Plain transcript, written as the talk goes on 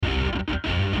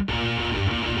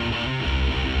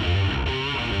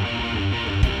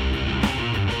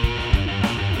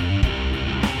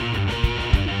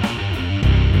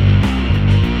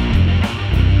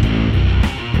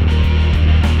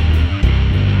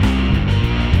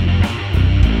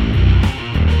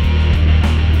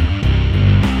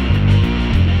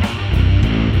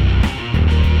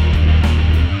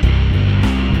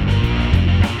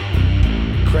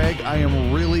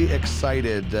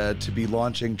excited to be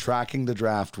launching Tracking the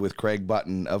Draft with Craig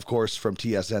Button, of course, from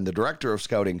TSN, the director of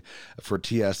scouting for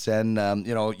TSN.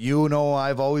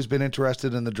 I've always been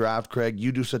interested in the draft, Craig.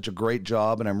 You do such a great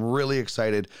job, and I'm really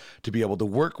excited to be able to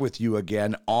work with you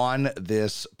again on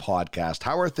this podcast.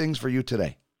 How are things for you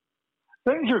today?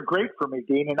 Things are great for me,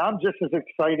 Dean, and I'm just as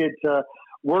excited to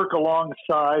work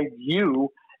alongside you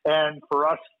and for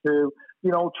us to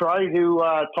try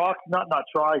to talk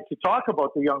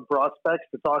about the young prospects,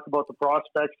 to talk about the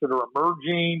prospects that are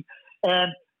emerging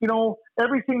and,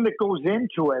 everything that goes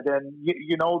into it and,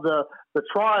 the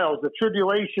trials, the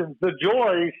tribulations, the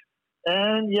joys,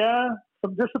 and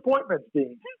some disappointments,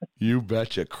 Dean. You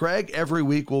betcha. Craig every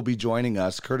week will be joining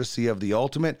us courtesy of the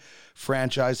Ultimate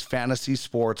Franchise Fantasy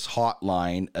Sports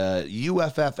Hotline.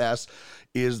 UFFS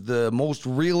is the most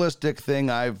realistic thing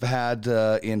I've had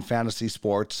in fantasy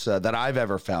sports that I've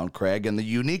ever found, Craig. And the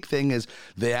unique thing is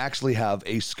they actually have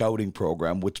a scouting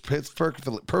program, which fits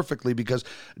perfectly because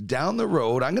down the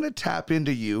road, I'm going to tap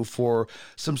into you for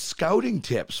some scouting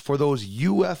tips for those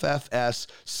UFFS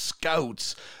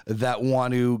scouts that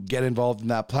want to get involved in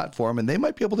that platform. And they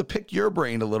might be able to pick your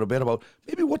brain a little bit about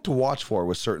maybe what to watch for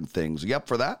with certain things. You up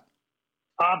for that?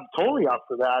 I'm totally up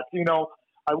for that.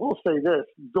 I will say this,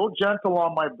 go gentle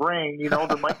on my brain.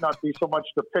 There might not be so much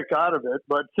to pick out of it,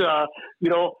 but,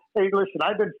 hey, listen,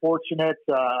 I've been fortunate.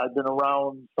 I've been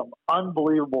around some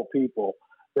unbelievable people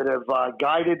that have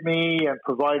guided me and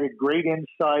provided great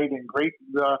insight and great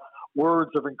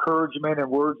words of encouragement and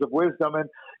words of wisdom. And,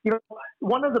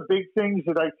 one of the big things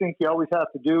that I think you always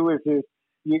have to do is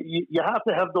you have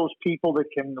to have those people that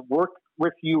can work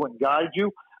with you and guide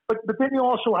you. But then you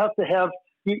also have to have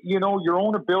your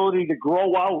own ability to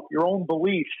grow out your own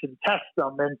beliefs and test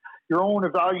them and your own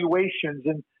evaluations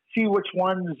and see which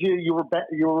ones you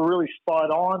were really spot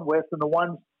on with and the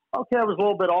ones, okay, I was a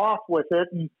little bit off with it.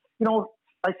 And,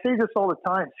 I say this all the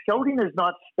time, scouting is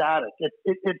not static.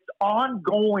 It's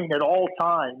ongoing at all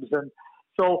times. And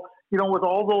so, with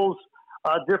all those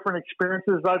different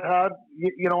experiences I've had,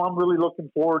 I'm really looking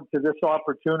forward to this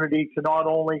opportunity to not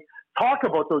only talk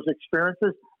about those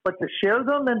experiences, but to share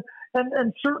them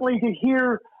and certainly to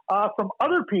hear from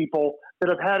other people that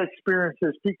have had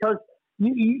experiences because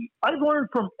I've learned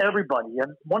from everybody.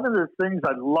 And one of the things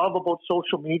I love about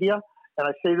social media, and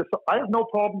I say this, I have no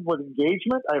problem with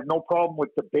engagement. I have no problem with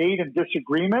debate and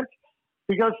disagreement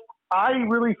because I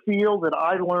really feel that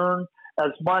I learn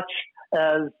as much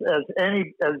as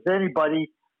anybody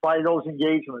by those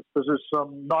engagements because there's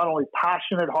some not only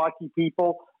passionate hockey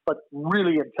people, but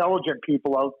really intelligent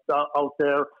people out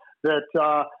there that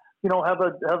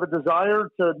have a desire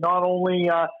to not only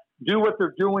do what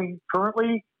they're doing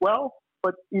currently well,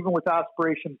 but even with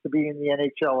aspirations to be in the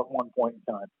NHL at one point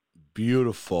in time.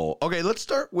 Beautiful. Okay, let's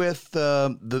start with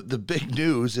the big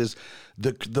news is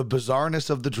the bizarreness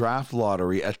of the draft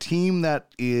lottery. A team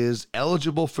that is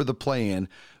eligible for the play-in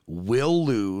will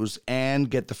lose and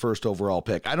get the first overall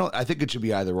pick. I think it should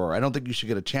be either or. I don't think you should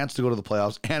get a chance to go to the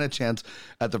playoffs and a chance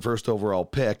at the first overall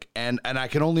pick. And I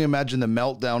can only imagine the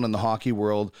meltdown in the hockey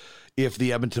world if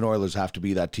the Edmonton Oilers have to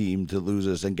be that team that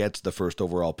loses and gets the first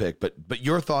overall pick. But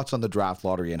your thoughts on the draft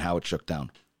lottery and how it shook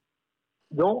down?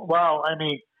 Well, I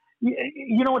mean,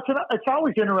 it's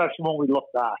always interesting when we look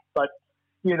back, but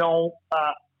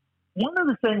one of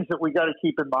the things that we got to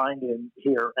keep in mind in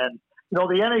here, and the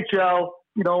NHL,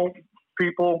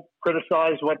 people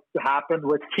criticize what happened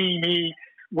with Team E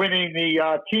winning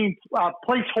the team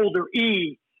placeholder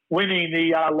E winning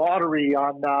the lottery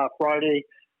on Friday,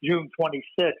 June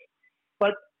 26th.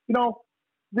 But the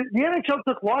NHL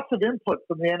took lots of input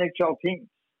from the NHL teams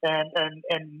and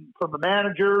from the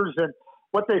managers and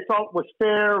what they felt was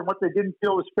fair and what they didn't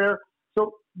feel was fair.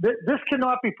 So this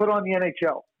cannot be put on the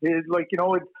NHL.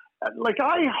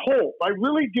 I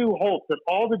really do hope that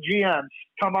all the GMs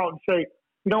come out and say,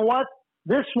 you know what,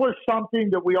 this was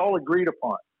something that we all agreed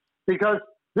upon because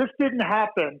this didn't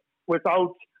happen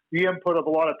without the input of a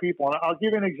lot of people. And I'll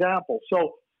give you an example.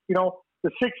 So,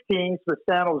 the 6 teams, the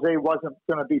San Jose wasn't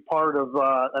going to be part of,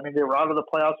 they were out of the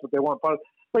playoffs, but they weren't part of,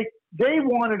 they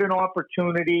wanted an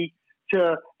opportunity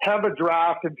to have a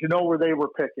draft and to know where they were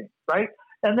picking, right?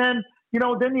 And then,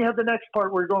 then you have the next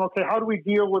part where you're going, okay, how do we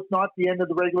deal with not the end of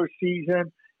the regular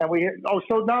season? And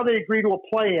so now they agree to a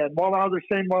play-in. Well, now they're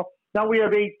saying, well, now we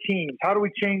have 8 teams. How do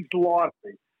we change the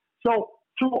lottery? So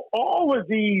through all of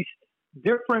these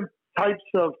different types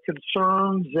of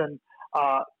concerns and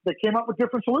they came up with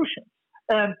different solutions.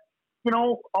 And,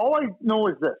 all I know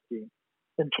is this, Dean.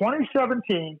 In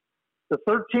 2017, the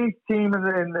 13th team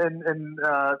in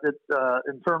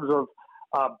terms of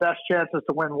best chances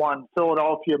to win one,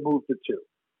 Philadelphia moved to 2.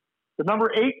 The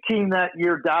number 8 team that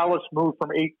year, Dallas, moved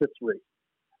from 8 to 3.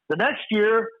 The next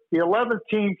year, the 11th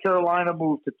team, Carolina,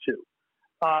 moved to 2.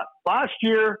 Last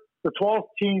year, the 12th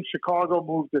team, Chicago,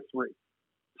 moved to 3.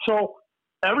 So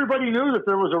everybody knew that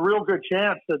there was a real good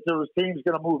chance that there was teams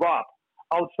going to move up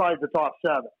outside the top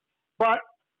 7. But,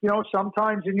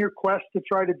 sometimes in your quest to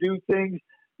try to do things,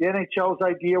 the NHL's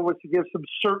idea was to give some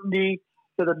certainty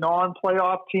to the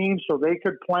non-playoff teams so they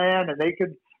could plan and they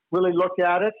could really look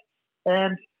at it.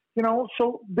 And,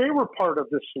 so they were part of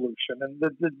the solution. And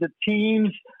the teams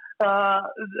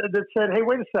that said, hey,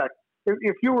 wait a sec,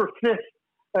 if you were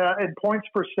 5th in points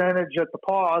percentage at the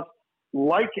pause,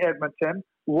 like Edmonton,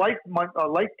 like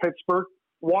Pittsburgh,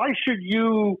 why should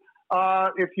you,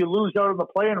 if you lose out in the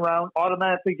play-in round,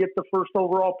 automatically get the first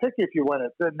overall pick if you win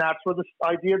it? And that's where the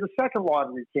idea of the second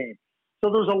lottery came.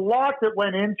 So there's a lot that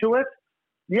went into it.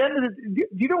 The end of do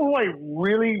you know who I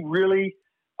really, really,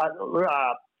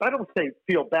 I don't say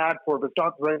feel bad for, but it's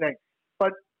not the right thing.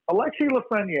 But Alexis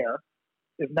Lafreniere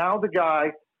is now the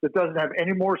guy that doesn't have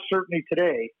any more certainty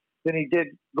today than he did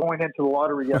going into the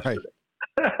lottery yesterday.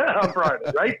 On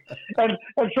Friday, right? And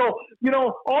so,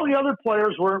 all the other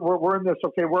players were in this,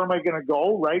 okay, where am I going to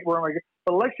go, right? Where am I going?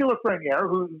 But Alexis Lafreniere,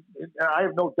 who I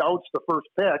have no doubts the first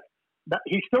pick,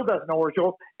 he still doesn't know where to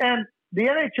go. And the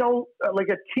NHL, like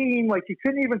a team, like you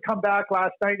couldn't even come back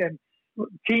last night and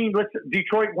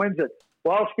Detroit wins it.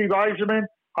 Well, Steve Yzerman,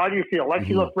 how do you feel?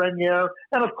 Alexis Lafreniere,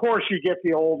 and of course you get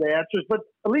the old answers, but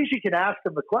at least you can ask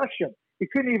him the question. You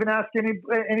couldn't even ask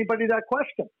anybody that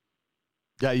question.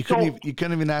 Yeah, you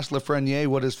couldn't even ask Lafreniere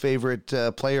what his favorite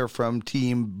player from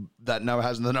team that now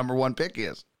has the number 1 pick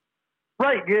is.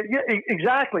 Right. Yeah,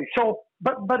 exactly. So,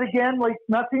 but again, like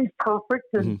nothing's perfect,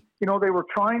 and they were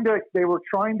trying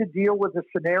to deal with a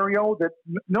scenario that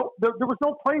there was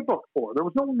no playbook for, there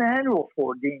was no manual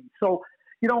for, Dean. So,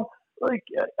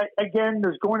 again,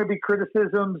 there's going to be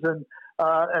criticisms, and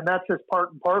that's just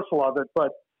part and parcel of it.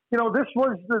 But this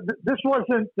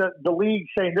wasn't the league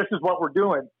saying this is what we're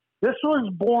doing. This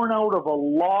was born out of a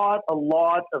lot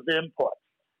of input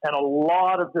and a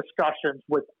lot of discussions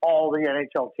with all the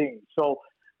NHL teams. So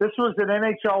this was an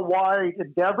NHL-wide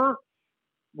endeavor.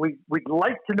 We'd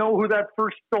like to know who that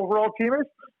first overall team is,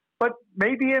 but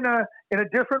maybe in a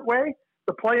different way.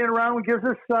 The play-in round gives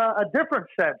us a different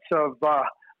sense of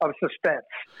suspense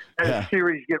as the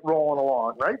series get rolling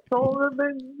along, right? So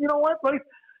then, you know what? Like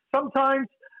sometimes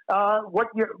what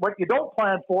you don't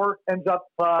plan for ended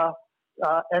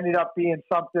up being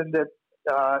something that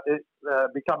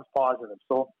becomes positive.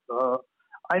 So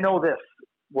I know this.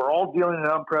 We're all dealing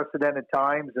in unprecedented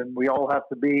times, and we all have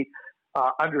to be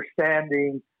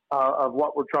understanding of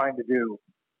what we're trying to do.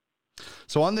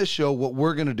 So on this show, what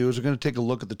we're going to do is we're going to take a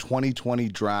look at the 2020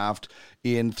 draft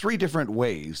in 3 different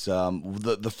ways.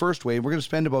 The first way, we're going to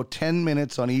spend about 10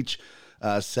 minutes on each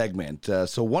segment.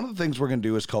 So one of the things we're going to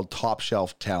do is called Top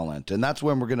Shelf Talent, and that's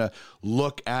when we're going to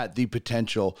look at the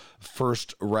potential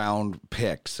first round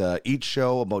picks. Each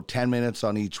show about 10 minutes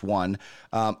on each one.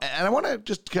 And I want to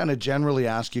just kind of generally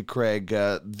ask you, Craig,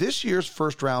 this year's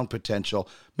first round potential,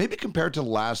 maybe compared to the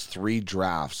last 3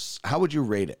 drafts, how would you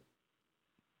rate it?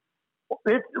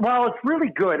 It's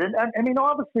really good. And I mean,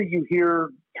 obviously you hear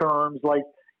terms like,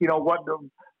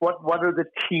 what are the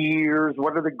tiers?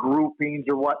 What are the groupings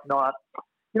or whatnot?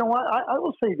 You know what? I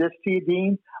will say this to you,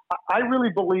 Dean. I really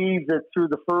believe that through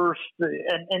the first,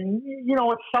 and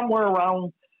it's somewhere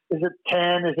around, is it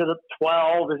 10? Is it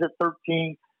 12? Is it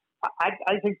 13? I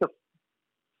think the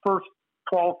first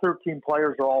 12, 13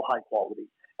 players are all high quality.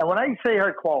 And when I say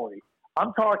high quality,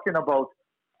 I'm talking about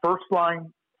first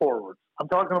line forwards. I'm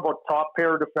talking about top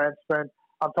pair defensemen.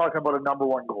 I'm talking about a number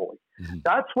 1 goalie. Mm-hmm.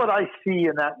 That's what I see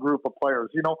in that group of players.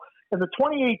 In the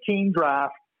 2018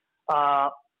 draft,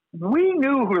 we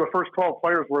knew who the first 12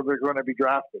 players were that were going to be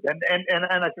drafted. And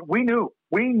I think we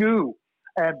knew.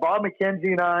 And Bob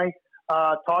McKenzie and I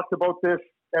talked about this.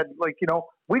 And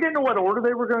we didn't know what order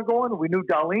they were going to go in. We knew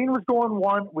Dahlin was going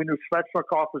 1. We knew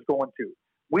Svechnikov was going 2.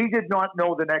 We did not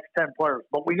know the next 10 players,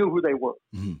 but we knew who they were.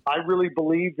 Mm-hmm. I really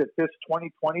believe that this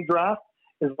 2020 draft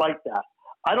is like that.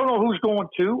 I don't know who's going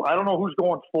 2. I don't know who's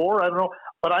going 4. I don't know,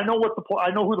 but I know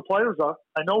I know who the players are.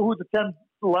 I know who the 10,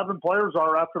 11 players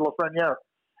are after Lafreniere,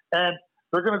 and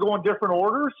they're going to go in different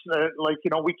orders.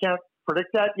 We can't predict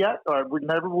that yet. We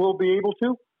never will be able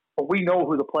to, but we know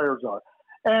who the players are.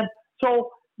 And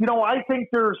so, I think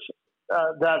there's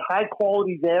that high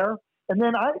quality there. And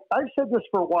then I've said this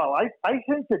for a while. I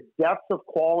think the depth of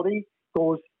quality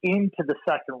goes into the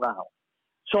second round.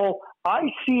 So I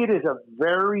see it as a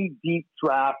very deep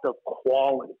draft of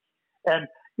quality. And,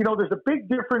 there's a big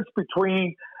difference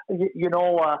between,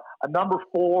 a number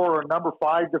 4 or a number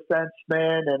 5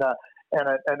 defenseman and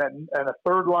a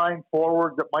third line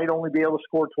forward that might only be able to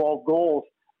score 12 goals.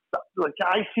 Like,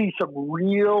 I see some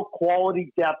real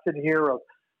quality depth in here of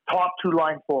top two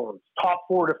line forwards, top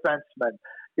four defensemen.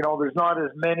 There's not as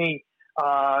many,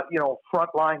 front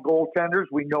line goaltenders.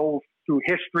 We know through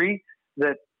history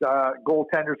that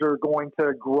goaltenders are going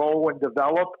to grow and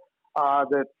develop.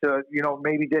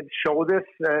 Maybe didn't show this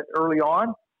early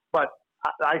on, but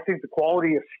I think the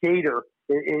quality of skater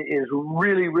is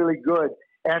really, really good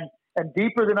and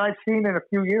deeper than I've seen in a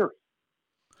few years.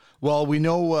 Well, we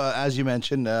know, as you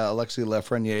mentioned, Alexis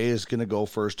Lafreniere is going to go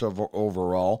first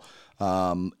overall.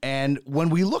 And when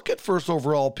we look at first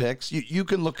overall picks, you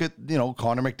can look at,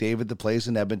 Connor McDavid that plays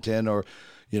in Edmonton, or,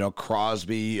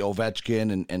 Crosby,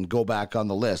 Ovechkin, and go back on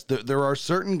the list. There are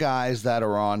certain guys that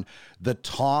are on the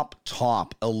top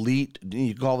elite,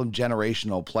 you call them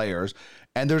generational players.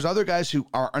 And there's other guys who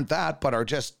aren't that, but are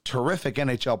just terrific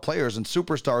NHL players and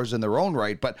superstars in their own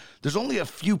right. But there's only a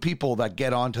few people that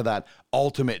get onto that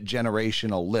ultimate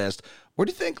generational list. Where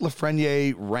do you think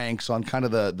Lafreniere ranks on kind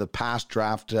of the past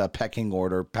draft pecking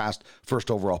order, past first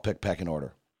overall pick pecking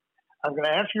order? I'm going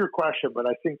to answer your question, but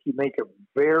I think you make a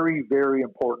very, very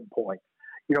important point.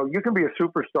 You can be a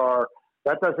superstar.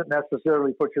 That doesn't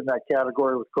necessarily put you in that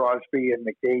category with Crosby and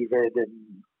McDavid and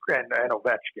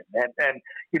Ovechkin. And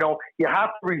you have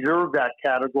to reserve that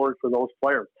category for those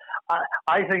players.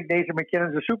 I think Nathan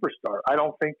MacKinnon's a superstar. I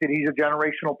don't think that he's a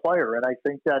generational player. And I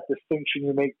think that distinction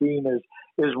you make, Dean,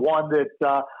 is one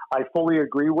that I fully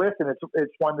agree with, and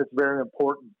it's one that's very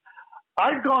important.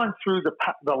 I've gone through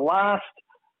the last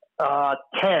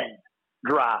 10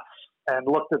 drafts and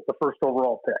looked at the first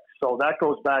overall pick. So that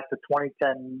goes back to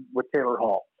 2010 with Taylor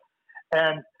Hall.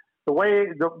 And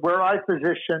where I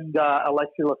positioned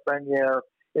Alexis Lafreniere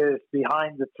is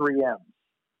behind the 3 M's.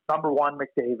 Number 1,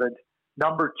 McDavid.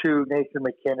 Number 2, Nathan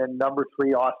MacKinnon. Number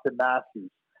 3, Austin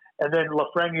Matthews. And then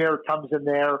Lafreniere comes in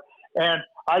there, and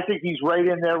I think he's right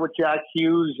in there with Jack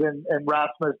Hughes and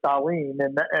Rasmus Dahlin.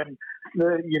 And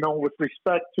with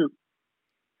respect to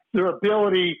their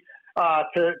ability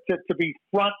to be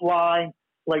front line,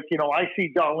 I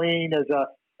see Dahlin as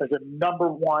a number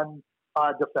 1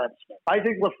 defenseman. I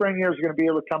think Lafreniere is going to be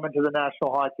able to come into the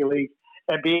National Hockey League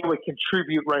and be able to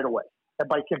contribute right away. And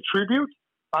by contribute,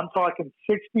 I'm talking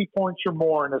 60 points or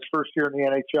more in his first year in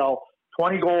the NHL,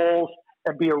 20 goals,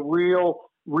 and be a real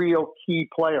key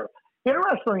player.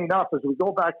 Interestingly enough, as we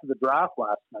go back to the draft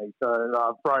last night,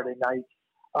 Friday night,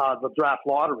 the draft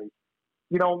lottery,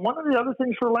 one of the other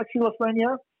things for Alexis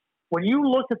Lafreniere, when you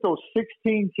look at those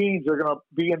 16 teams that are going to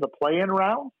be in the play-in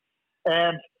round,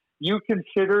 and you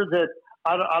consider that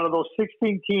out of those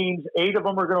 16 teams, 8 of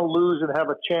them are going to lose and have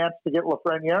a chance to get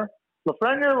Lafreniere.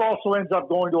 Lafreniere also ends up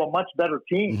going to a much better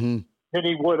team than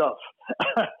he would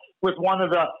have with one of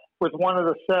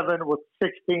the 7, with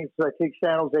 6 teams. So I take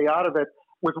San Jose out of it,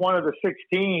 with one of the 6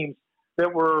 teams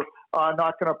that were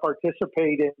not going to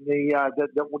participate in that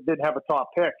didn't have a top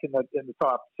pick in the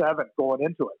top 7 going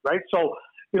into it, right? So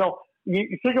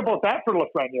you think about that for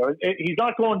Lafreniere. He's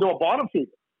not going to a bottom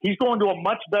feeder. He's going to a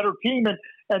much better team,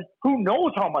 and who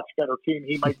knows how much better team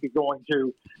he might be going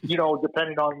to,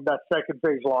 depending on that second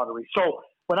phase lottery. So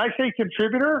when I say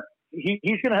contributor,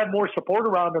 he's going to have more support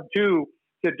around him too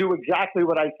to do exactly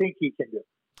what I think he can do.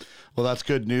 Well, that's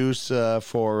good news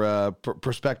for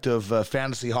prospective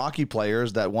fantasy hockey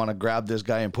players that want to grab this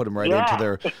guy and put him right into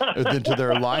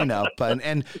their lineup.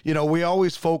 And we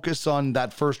always focus on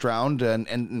that first round,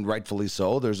 and rightfully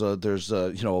so. There's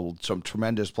some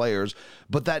tremendous players,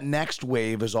 but that next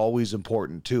wave is always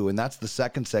important too. And that's the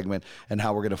second segment, and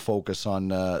how we're going to focus on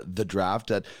the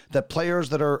draft. That players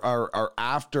that are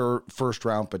after first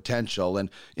round potential, and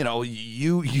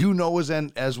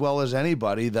as well as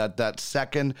anybody that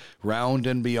second round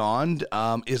and beyond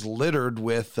is littered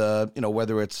with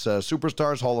whether it's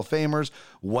superstars, Hall of Famers,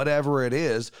 whatever it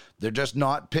is. They're just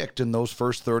not picked in those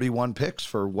first 31 picks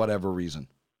for whatever reason.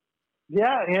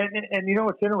 Yeah, and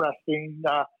it's interesting.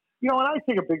 And I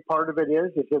think a big part of it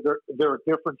is that there are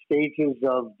different stages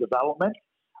of development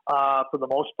for the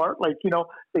most part.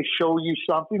 They show you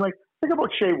something. Think about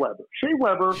Shea Weber. Shea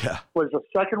Weber was a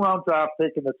second-round draft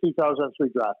pick in the 2003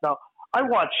 draft. Now, I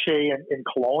watched Shea in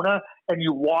Kelowna, and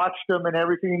you watched him and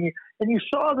everything, and you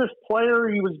saw this player.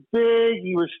 He was big.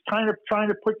 He was kind of trying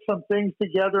to put some things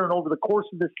together, and over the course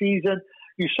of the season,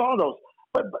 you saw those.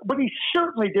 But he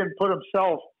certainly didn't put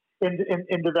himself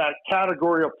into that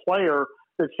category of player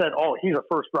that said, "Oh, he's a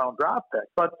first-round draft pick."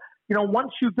 But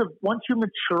once you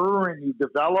mature and you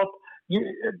develop,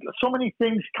 so many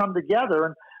things come together,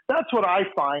 and that's what I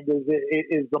find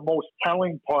is the most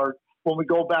telling part when we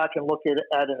go back and look at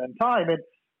it in time. And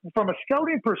from a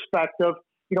scouting perspective,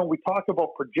 we talk about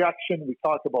projection, we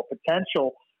talk about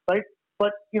potential, right?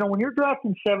 But, when you're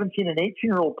drafting 17 and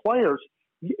 18-year-old players,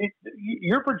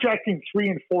 you're projecting 3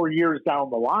 and 4 years down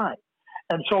the line.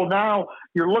 And so now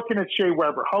you're looking at Shea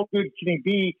Weber. How good can he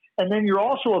be? And then you're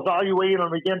also evaluating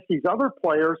him against these other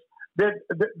players that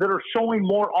are showing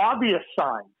more obvious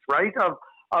signs, right,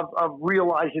 of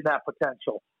realizing that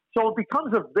potential. So it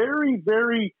becomes a very,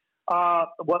 very,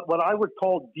 what I would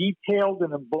call detailed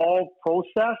and involved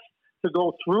process to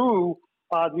go through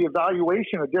the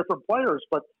evaluation of different players.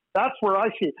 But that's where I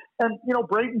see it. And,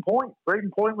 Braden Point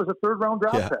was a third-round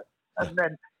draft pick. And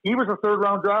then he was a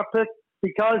third-round draft pick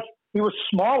because he was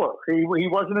smaller. He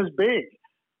wasn't as big.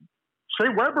 Shea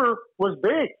Weber was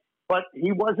big, but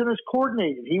he wasn't as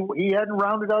coordinated. He hadn't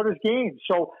rounded out his game.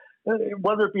 So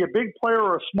whether it be a big player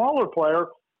or a smaller player,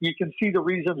 you can see the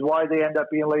reasons why they end up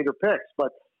being later picks. But,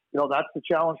 that's the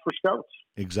challenge for scouts.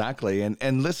 Exactly.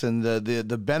 And listen,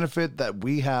 the benefit that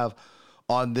we have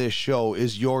on this show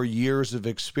is your years of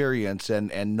experience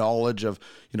and knowledge of,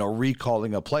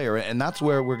 recalling a player. And that's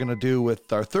where we're going to do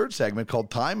with our third segment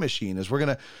called Time Machine, is we're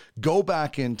going to go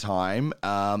back in time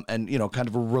and, kind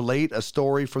of relate a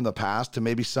story from the past to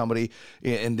maybe somebody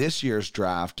in this year's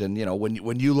draft. And,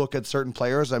 when you look at certain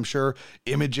players, I'm sure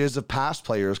images of past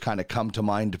players kind of come to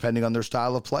mind depending on their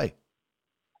style of play.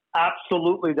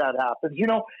 Absolutely, that happens.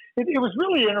 It was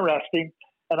really interesting.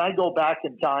 And I go back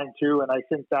in time, too, and I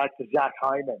think back to Zach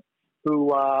Hyman,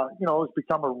 who, has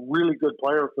become a really good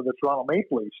player for the Toronto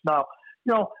Maple Leafs. Now,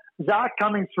 Zach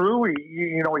coming through,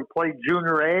 he played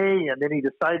junior A, and then he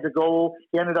decided to go.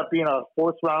 He ended up being a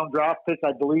fourth-round draft pick,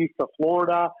 I believe, to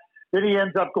Florida. Then he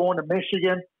ends up going to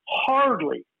Michigan.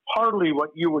 Hardly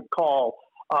what you would call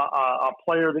a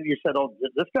player that you said, oh,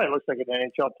 this guy looks like an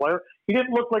NHL player. He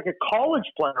didn't look like a college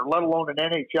player, let alone an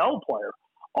NHL player.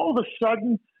 All of a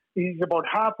sudden, he's about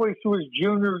halfway through his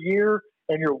junior year,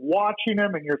 and you're watching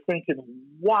him, and you're thinking,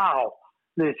 wow,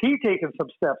 is he taking some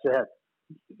steps ahead?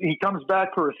 He comes back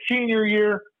for his senior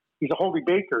year. He's a Hobey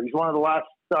Baker. He's one of the last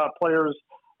players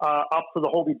up for the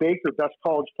Hobey Baker, best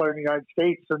college player in the United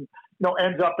States, and,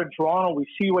 ends up in Toronto. We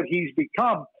see what he's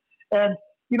become. And,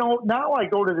 now I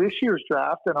go to this year's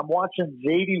draft, and I'm watching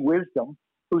Zadie Wisdom,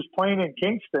 who's playing in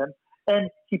Kingston, and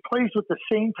he plays with the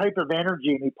same type of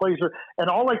energy, and he plays with, and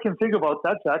all I can think about,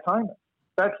 that's Zach Hyman.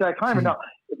 That's Zach Hyman. Now,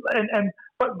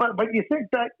 but you think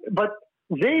that, but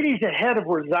Zadie's ahead of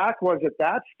where Zach was at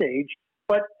that stage.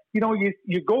 But,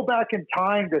 you go back in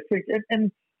time to think,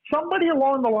 and somebody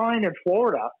along the line in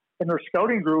Florida in their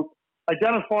scouting group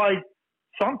identified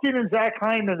something in Zach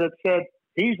Hyman that said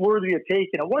he's worthy of taking.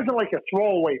 It wasn't like a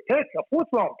throwaway pick. A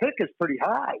fourth-round pick is pretty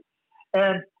high.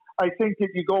 And I think that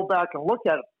you go back and look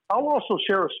at it. I'll also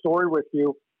share a story with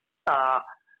you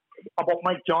about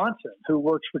Mike Johnson, who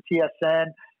works for TSN,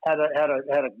 had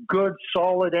a good,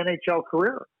 solid NHL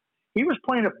career. He was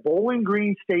playing at Bowling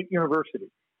Green State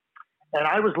University, and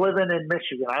I was living in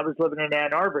Michigan. I was living in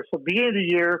Ann Arbor. So at the beginning of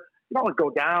the year, I would go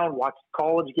down, watch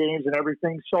college games and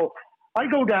everything. So I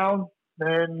go down,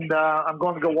 and I'm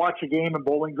going to go watch a game in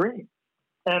Bowling Green.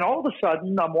 And all of a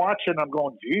sudden, I'm watching, I'm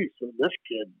going, geez, this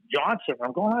kid, Johnson.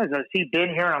 I'm going, has he been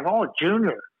here? And I'm going,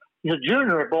 junior. He's a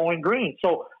junior at Bowling Green.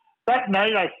 So that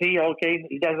night I see, okay,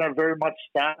 he doesn't have very much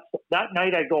stats. That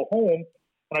night I go home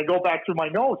and I go back through my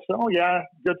notes. Oh, yeah,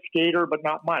 good skater, but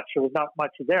not much. There was not much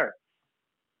there.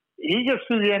 He gets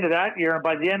through the end of that year, and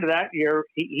by the end of that year,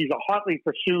 he's a hotly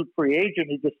pursued free agent.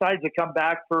 He decides to come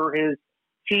back for his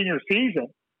senior season.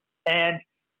 And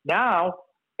now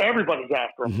everybody's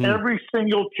after him. Mm-hmm. Every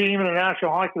single team in the National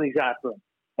Hockey League is after him.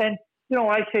 And,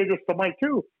 I say this to Mike,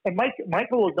 too. And Mike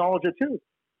will acknowledge it, too.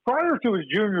 Prior to his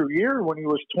junior year, when he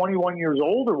was 21 years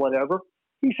old or whatever,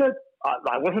 he said,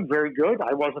 I wasn't very good.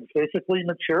 I wasn't physically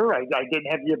mature. I didn't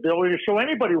have the ability to show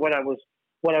anybody what I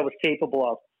was capable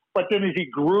of. But then as he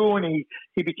grew and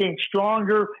he became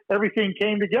stronger, everything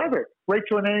came together right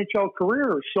to an NHL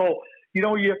career. So,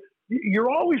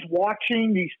 you're always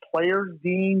watching these players,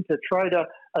 Dean, to try to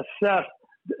assess,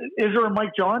 is there a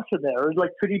Mike Johnson there?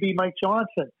 Like, could he be Mike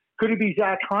Johnson? Could he be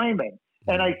Zach Hyman?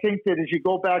 And I think that as you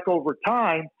go back over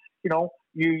time,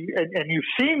 you've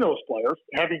seen those players,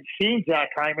 having seen Zach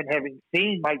Hyman, having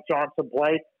seen Mike Johnson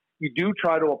play, you do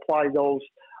try to apply those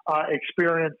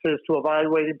experiences to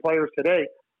evaluating players today.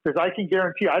 Because I can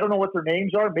guarantee, I don't know what their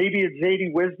names are. Maybe it's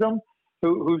Zadie Wisdom,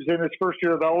 who's in his first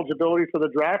year of eligibility for the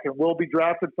draft and will be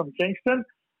drafted from Kingston.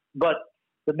 But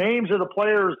the names of the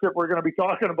players that we're going to be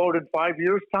talking about in 5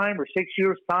 years' time or 6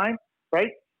 years' time,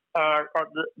 right,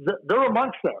 they're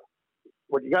amongst there.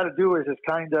 What you got to do is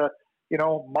kind of,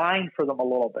 mine for them a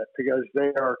little bit, because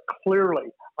they are clearly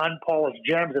unpolished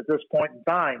gems at this point in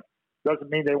time. doesn't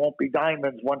mean they won't be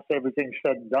diamonds once everything's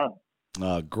said and done.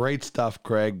 Great stuff,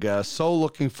 Craig. So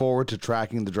looking forward to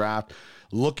tracking the draft,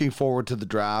 looking forward to the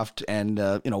draft. And,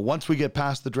 once we get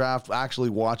past the draft, actually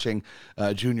watching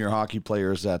junior hockey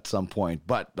players at some point.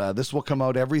 But this will come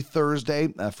out every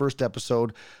Thursday, first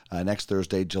episode next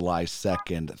Thursday, July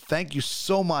 2nd. Thank you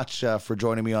so much for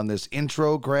joining me on this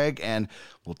intro, Craig, and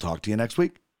we'll talk to you next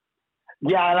week.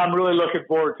 Yeah, and I'm really looking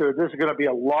forward to it. This is going to be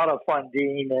a lot of fun,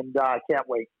 Dean, and I can't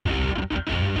wait.